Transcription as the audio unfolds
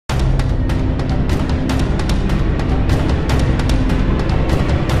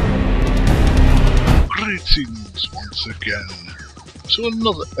once again to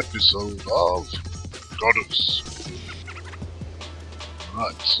another episode of Godus.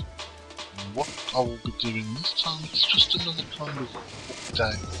 Right, what I will be doing this time is just another kind of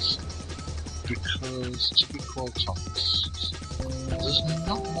update, because to be quite honest, there's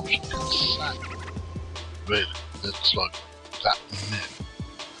not much I can say, really, that's like that new.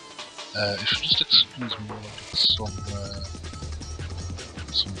 If you just excuse me while I get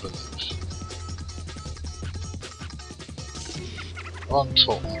some village. I won't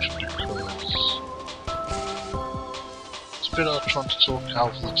talk much because it's a bit hard trying to talk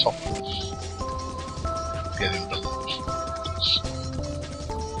over the top of getting village.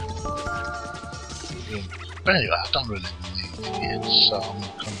 But anyway, I don't really need it yet, so I'm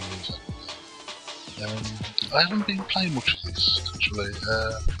going to leave that. I haven't been playing much of this, actually.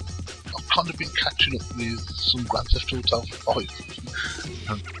 I've kind of been catching up with some Grand Theft Auto 5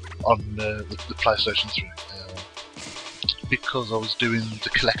 on the PlayStation 3. Because I was doing the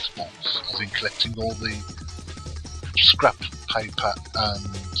collectibles, as in collecting all the scrap paper and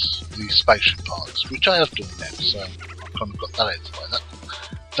the spaceship parts, which I have done now, so I've kind of got that out of the way.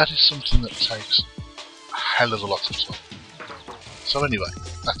 That is something that takes a hell of a lot of time. So anyway,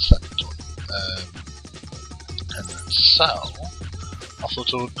 that's that done. And so, I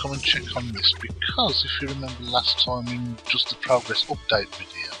thought I would come and check on this, because if you remember last time in just the progress update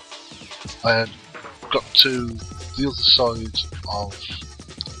video, I had got to the other side of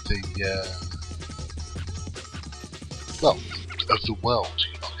the well, of the world,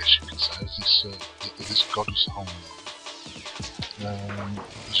 I guess you could say, of this Godus homeworld.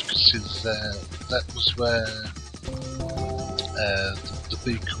 As you can see there, that was where the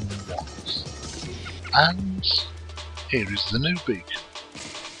beacon was, and here is the new beacon.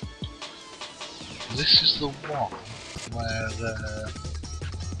 This is the one where,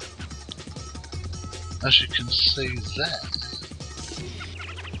 as you can see there,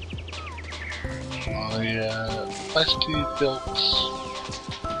 I basically built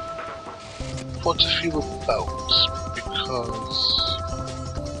quite a few boats, because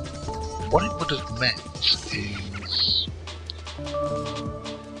what it would have meant is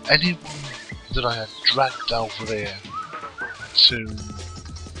anyone that I had dragged over here to,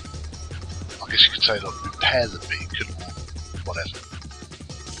 I guess you could say, like, repair the beacon or whatever,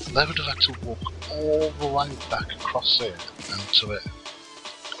 they would have had to walk all the way back across here and to it.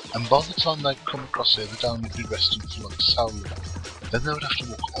 And by the time they'd come across here, they'd only be resting for like so long. Then they would have to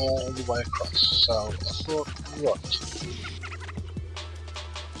walk all the way across. So I thought, right,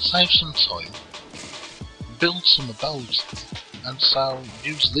 save some time, build some abodes, and so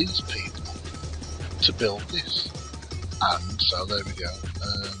use these people to build this. And so there we go.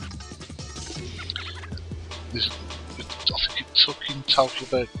 I think it took in total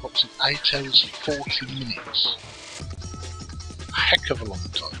about, what was it, 8 hours 40 minutes. A heck of a long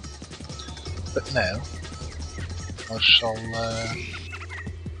time. But now, I shall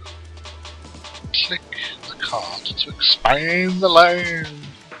click the card to expand the land.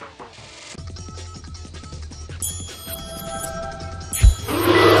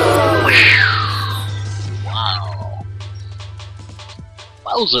 Wow.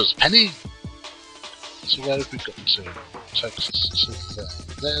 Wowzers, Penny! So where have we got to? Takes us to there.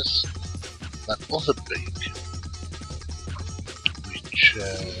 There's that other beacon, which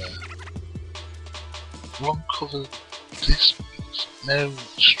will uncover this bit. Now,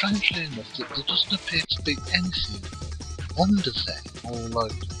 strangely enough, there doesn't appear to be anything under there, or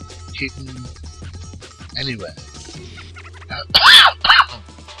like hidden anywhere.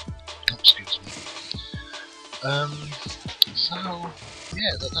 Excuse me. So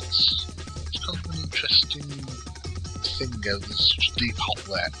yeah, that's kind of an interesting thing. There's such a deep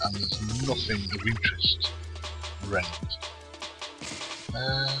hole there, and there's nothing of interest around.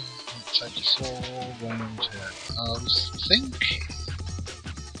 Let's take us all round here. I was thinking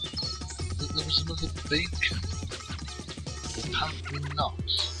that there was another beacon, but apparently not.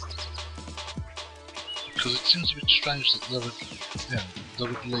 Because it seems a bit strange that they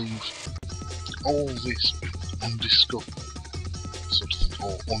would leave all this bit undiscovered, sort of thing,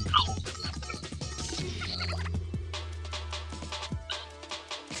 or uncovered.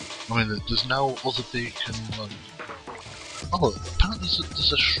 I mean, there's no other beacon. Oh, apparently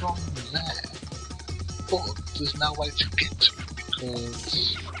there's a shrine there, but there's no way to get to it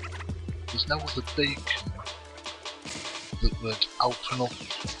because there's no other beacon that would open up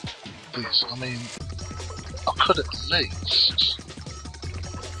this. I mean, I could at least,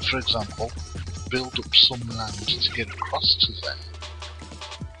 for example, build up some land to get across to there,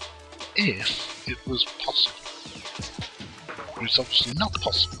 if it was possible. But it's obviously not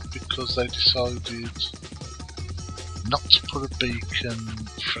possible because they decided not to put a beacon,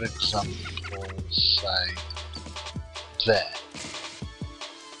 for example, say there,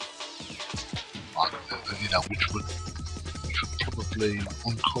 you know, which would probably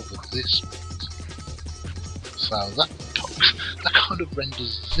uncover this. So that kind of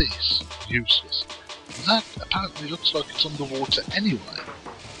renders this useless. That apparently looks like it's underwater anyway.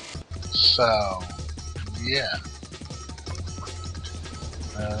 So yeah,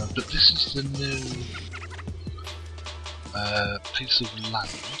 but this is the new piece of land,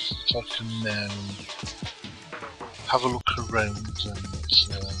 so I can now have a look around and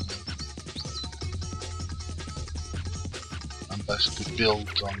basically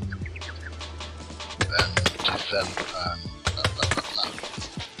build on and develop and blah blah blah blah.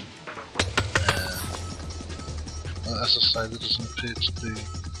 As I say, there doesn't appear to be.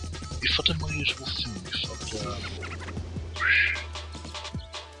 If I do my usual thing,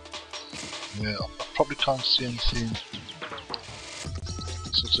 yeah, I probably can't see anything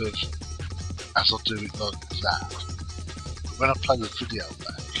sort of as I do it like that. But when I play the video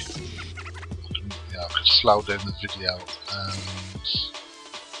back, I could slow down the video and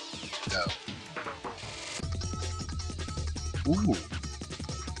go. Ooh!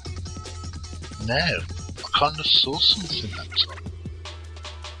 Now, I kind of saw something that time.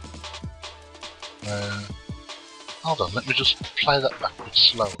 Hold on, let me just play that backwards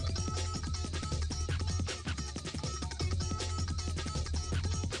slowly.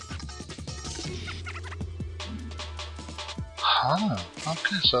 Ah,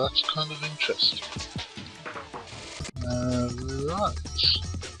 okay, so that's kind of interesting. Right.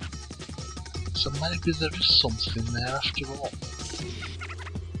 So maybe there is something there after all.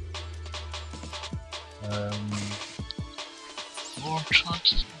 Well, I'm trying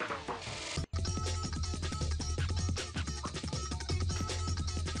to...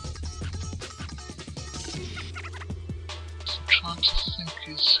 think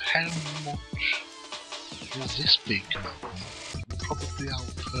is how much will this beacon open? It will probably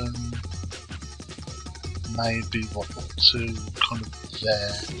open maybe what, up to kind of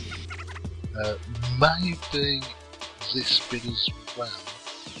there. Maybe this bit as well.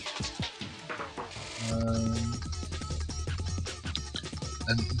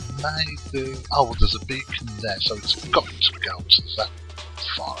 And maybe, oh well, there's a beacon there, so it's got to go to that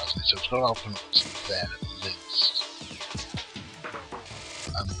far, hasn't it? So it's got to open up to there at least.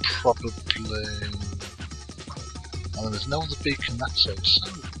 And probably, I mean, there's no other beacon that side, so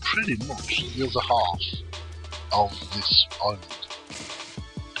pretty much the other half of this island.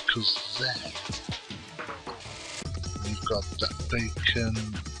 Because there, you've got that beacon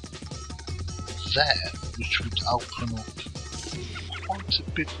there, which would open up quite a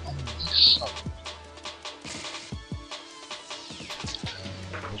bit on this side.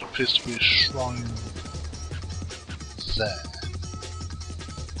 There appears to be a shrine there.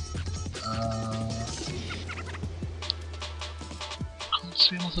 Can't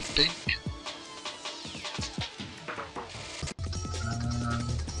see another beacon.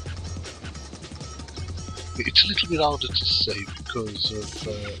 It's a little bit harder to see because of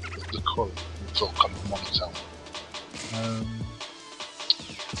the colour. It's all kind of monotone.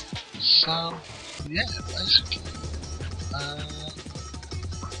 So, yeah, basically.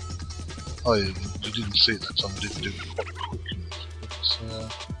 Oh, you didn't see that, so I didn't do it quite quick enough.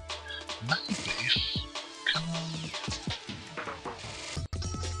 But maybe if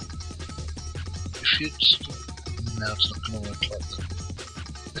you just... No, it's not going to work like that.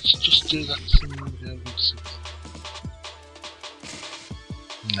 Let's just do that thing and we'll see.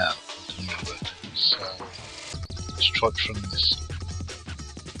 No, it didn't work. So, let's try it from this side.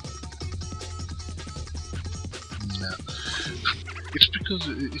 No. It's because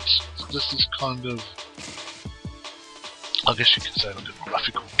there's this kind of, I guess you could say, like a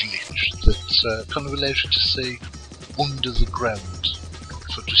graphical glitch that kind of allows you to see under the ground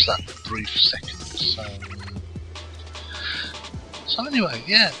for just that brief second. So anyway,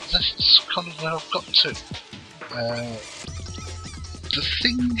 yeah, that's kind of where I've got to. The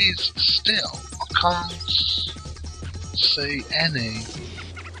thing is, still, I can't see any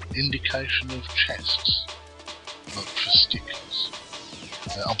indication of chests, like for stickers.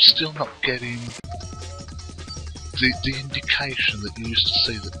 I'm still not getting the indication that you used to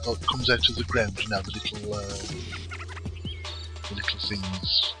see that like, comes out of the ground. You know, the little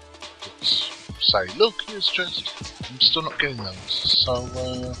things that say, "Look, here's a chest." I'm still not getting those. So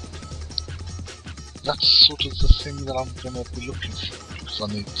that's sort of the thing that I'm going to be looking for, because I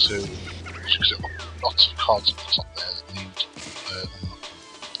need to. Because I've got lots of cards at the top there that need unlocking.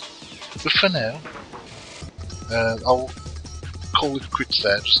 But for now, I'll call it quits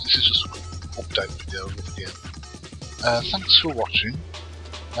there. This is just a quick update video again. Thanks for watching.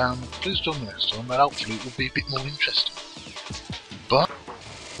 Please join me next time, and hopefully it will be a bit more interesting. Bye.